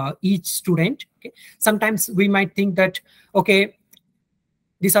among each student. Okay, sometimes we might think that, okay,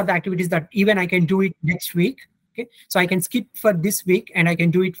 these are the activities that even I can do it next week. Okay, so I can skip for this week and I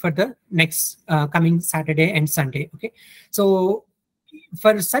can do it for the next coming Saturday and Sunday. Okay, so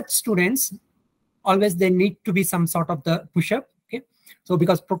for such students, always there need to be some sort of the push-up. Okay, so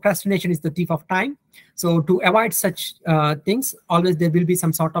because procrastination is the thief of time, so to avoid such things, always there will be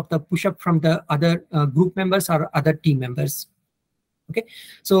some sort of the push-up from the other group members or other team members. Okay,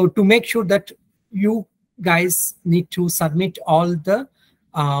 so to make sure that you guys need to submit all the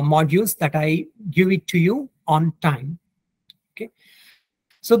modules that I give it to you on time. Okay,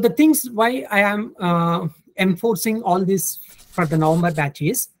 so the things why I am enforcing all this for the November batch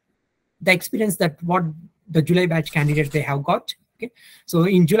is the experience that what the July batch candidates they have got. Okay, so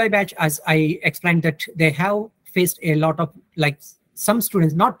in July batch, as I explained, that they have faced a lot of, like, some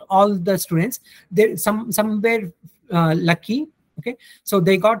students, not all the students, there some were lucky. Okay, so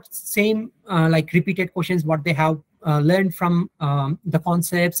they got same like repeated questions what they have learned from the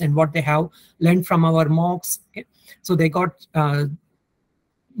concepts and what they have learned from our mocks. Okay, so they got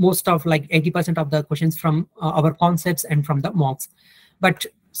most of, like, 80% of the questions from our concepts and from the mocks, but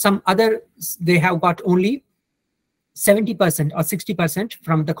some other they have got only 70% or 60%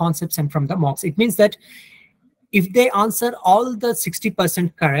 from the concepts and from the mocks. It means that if they answer all the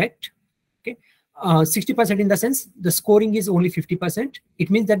 60% correct, 60% in the sense the scoring is only 50%, it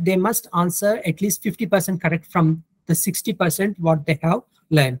means that they must answer at least 50% correct from the 60% what they have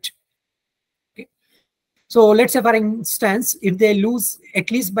learned. Okay, so let's say, for instance, if they lose at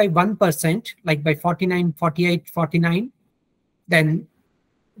least by 1%, like by 49, 48, 49, then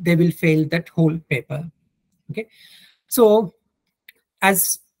they will fail that whole paper. Okay, so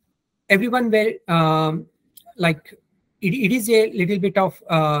as everyone were like, it is a little bit of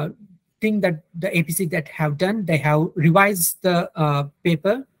thing that the APC that have done, they have revised the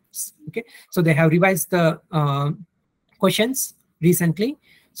paper. Okay, so they have revised the questions recently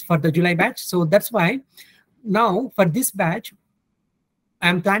for the July batch. So that's why now for this batch,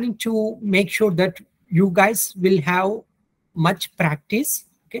 I'm planning to make sure that you guys will have much practice.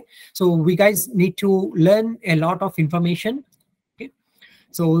 Okay, so we guys need to learn a lot of information. Okay,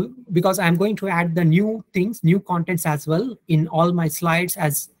 so because I'm going to add the new things, new contents as well in all my slides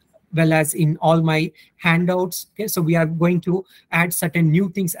as well as in all my handouts. Okay, so we are going to add certain new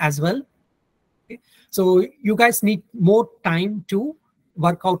things as well. Okay, so you guys need more time to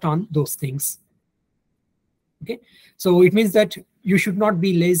work out on those things. Okay, so it means that you should not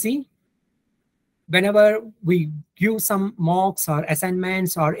be lazy. Whenever we give some mocks or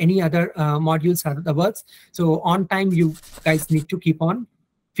assignments or any other modules or the works, so on time you guys need to keep on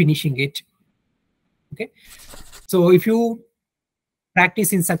finishing it. Okay, so if you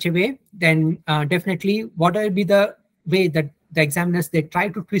practice in such a way, then definitely what will be the way that the examiners they try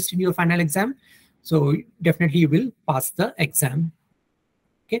to twist in your final exam, so definitely you will pass the exam.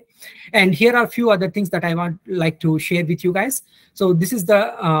 Okay, and here are a few other things that I like to share with you guys. So this is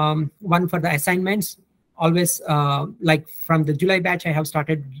the one for the assignments. Always like from the July batch, I have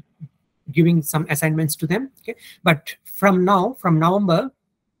started giving some assignments to them. Okay, but from now, from November,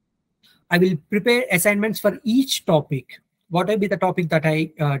 I will prepare assignments for each topic. What will be the topic that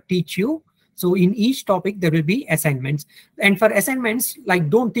I teach you? So in each topic, there will be assignments. And for assignments, like,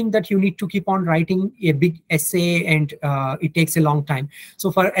 don't think that you need to keep on writing a big essay and it takes a long time.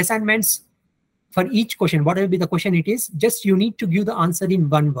 So for assignments, for each question, what will be the question it is, just you need to give the answer in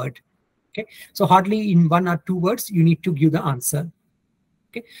one word. Okay, so hardly in 1 or 2 words, you need to give the answer.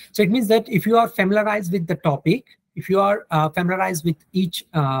 Okay, so it means that if you are familiarized with the topic, if you are familiarized with each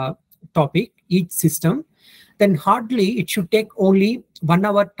topic, each system, then hardly it should take only 1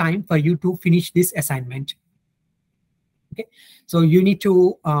 hour time for you to finish this assignment. Okay, so you need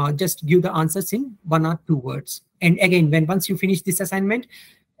to just give the answers in 1 or 2 words. And again, once you finish this assignment,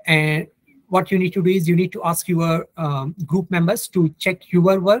 and what you need to do is you need to ask your group members to check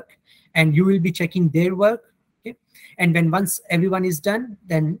your work, and you will be checking their work. Okay, and once everyone is done,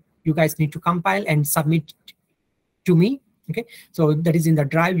 then you guys need to compile and submit to me. Okay, so that is in the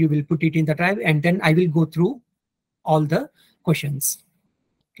drive. You will put it in the drive, and then I will go through all the questions.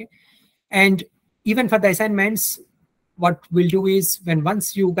 Okay, and even for the assignments, what we'll do is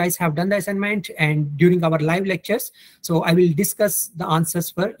once you guys have done the assignment and during our live lectures, so I will discuss the answers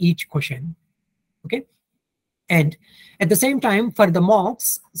for each question. Okay, and at the same time for the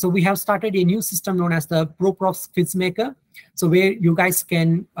mocks, so we have started a new system known as the ProProfs Quiz Maker, so where you guys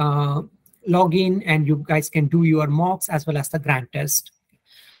can log in and you guys can do your mocks as well as the grant test.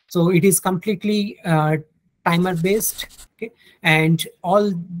 So it is completely timer based. Okay, and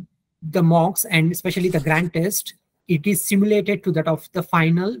all the mocks and especially the grant test, it is simulated to that of the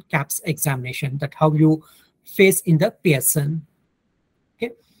final KAPS examination, that how you face in the Pearson.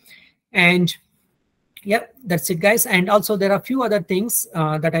 Okay, and yeah, that's it, guys. And also there are a few other things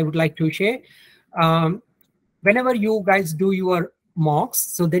that I would like to share. Whenever you guys do your mocks,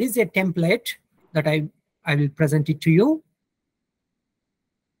 so there is a template that I will present it to you.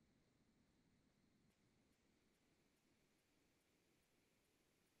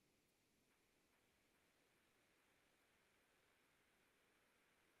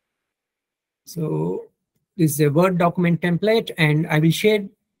 So this is a Word document template, and I will share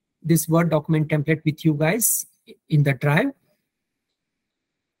this Word document template with you guys in the drive.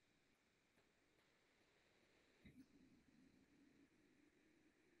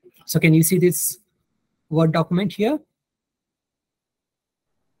 So can you see this Word document here?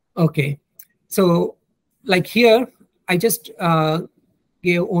 Okay, so like here, I just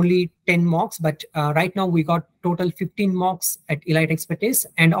gave only 10 mocks, but right now we got total 15 mocks at Elite Expertise.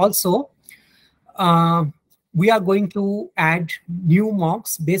 And also, we are going to add new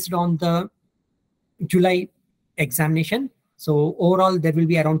mocks based on the July examination. So overall, there will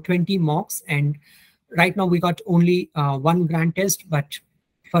be around 20 mocks. And right now we got only one grant test, but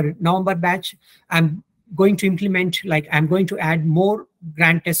for November batch, I'm going to implement, like I'm going to add more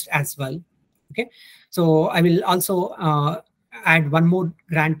grant tests as well. Okay, so I will also add one more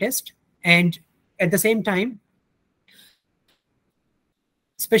grant test. And at the same time,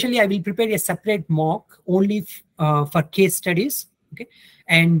 especially I will prepare a separate mock only for case studies. Okay,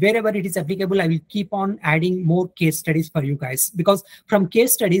 and wherever it is applicable, I will keep on adding more case studies for you guys, because from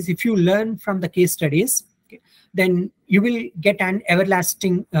case studies, if you learn from the case studies, okay, then you will get an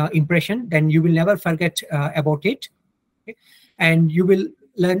everlasting impression. Then you will never forget about it. Okay, and you will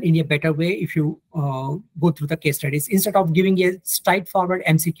learn in a better way if you go through the case studies instead of giving a straightforward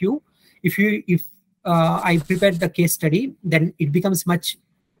MCQ. If I prepared the case study, then it becomes much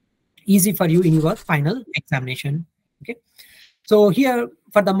easy for you in your final examination. Okay, so here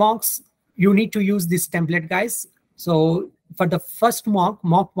for the mocks, you need to use this template, guys. So for the first mock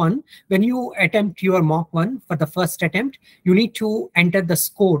 1, when you attempt your mock 1 for the first attempt, you need to enter the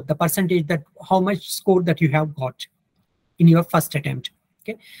score, the percentage, that how much score that you have got in your first attempt.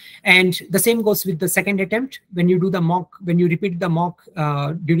 Okay, and the same goes with the second attempt. When you do the mock, when you repeat the mock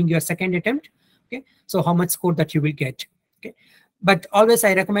during your second attempt, okay, so how much score that you will get. Okay, but always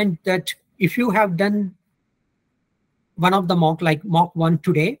I recommend that if you have done one of the mock, like mock 1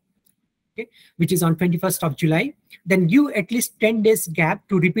 today, okay, which is on 21st of July, then give at least 10 days gap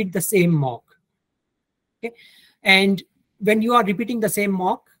to repeat the same mock. Okay, and when you are repeating the same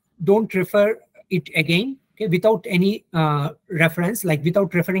mock, don't refer it again. Okay, without any reference, like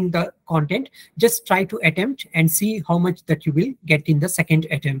without referring the content, just try to attempt and see how much that you will get in the second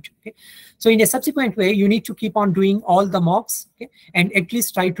attempt. Okay, so in a subsequent way, you need to keep on doing all the mocks, okay, and at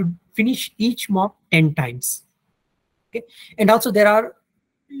least try to finish each mock 10 times. Okay, and also there are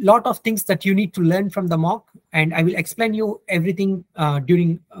lot of things that you need to learn from the mock, and I will explain you everything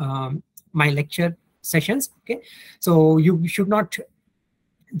during my lecture sessions. Okay, so you should not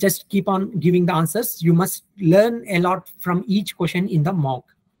just keep on giving the answers. You must learn a lot from each question in the mock.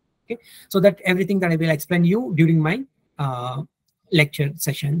 Okay, so that everything that I will explain you during my lecture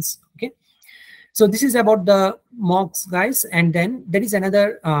sessions. Okay, so this is about the mocks, guys. And then there is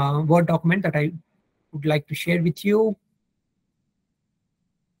another Word document that I would like to share with you.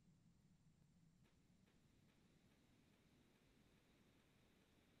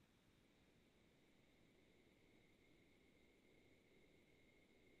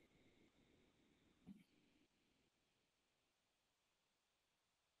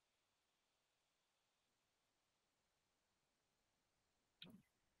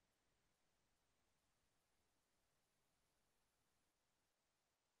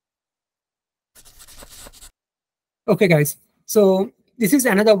 Okay, guys. So this is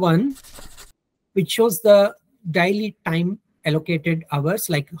another one which shows the daily time allocated hours,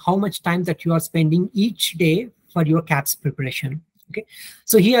 like how much time that you are spending each day for your KAPS preparation. Okay.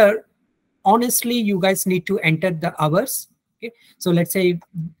 So here, honestly, you guys need to enter the hours. Okay. So let's say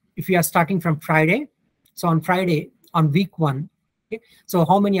if you are starting from Friday. So on Friday, on week 1, okay, so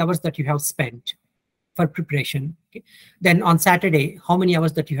how many hours that you have spent for preparation? Okay. Then on Saturday, how many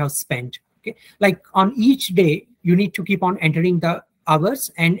hours that you have spent? Okay. Like on each day, you need to keep on entering the hours,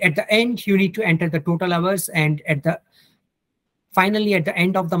 and at the end, you need to enter the total hours, and finally, at the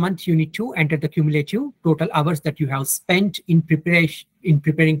end of the month, you need to enter the cumulative total hours that you have spent in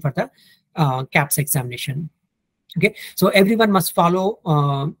preparing for the KAPS examination. Okay, so everyone must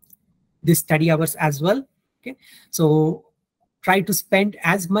follow these study hours as well. Okay, so try to spend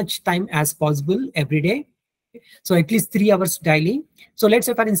as much time as possible every day. Okay? So at least 3 hours daily. So let's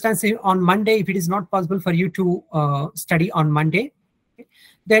say, for instance, on Monday, if it is not possible for you to study on Monday, okay,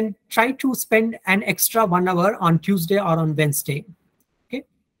 then try to spend an extra 1 hour on Tuesday or on Wednesday. Okay,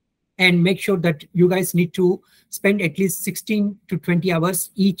 and make sure that you guys need to spend at least 16 to 20 hours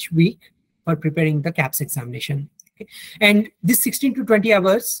each week for preparing the KAPS examination. Okay? And this 16 to 20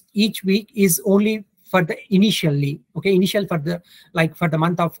 hours each week is only for the initial for the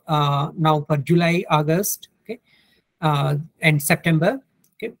month of now for July, August, okay, and September.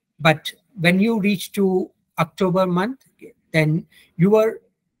 Okay, but when you reach to October month, okay, then your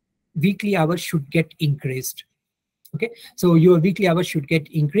weekly hours should get increased. Okay, so your weekly hours should get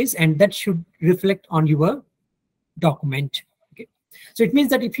increased, and that should reflect on your document. Okay, so it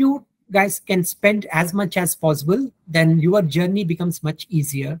means that if you guys can spend as much as possible, then your journey becomes much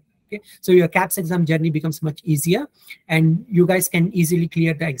easier. Okay, so your KAPS exam journey becomes much easier, and you guys can easily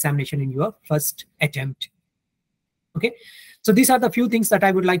clear the examination in your first attempt. Okay, so these are the few things that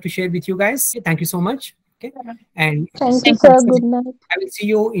I would like to share with you guys. Thank you so much. Okay, and Thank you, sir. Good night. I will see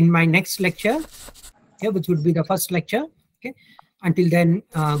you in my next lecture, okay, which would be the first lecture. Okay, until then,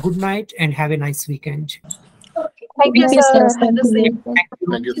 good night and have a nice weekend. Thank you, sir. Have a Thank you. great day. Thank you.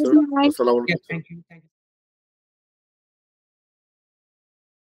 Thank you, sir. Assalamu alaikum. Thank you.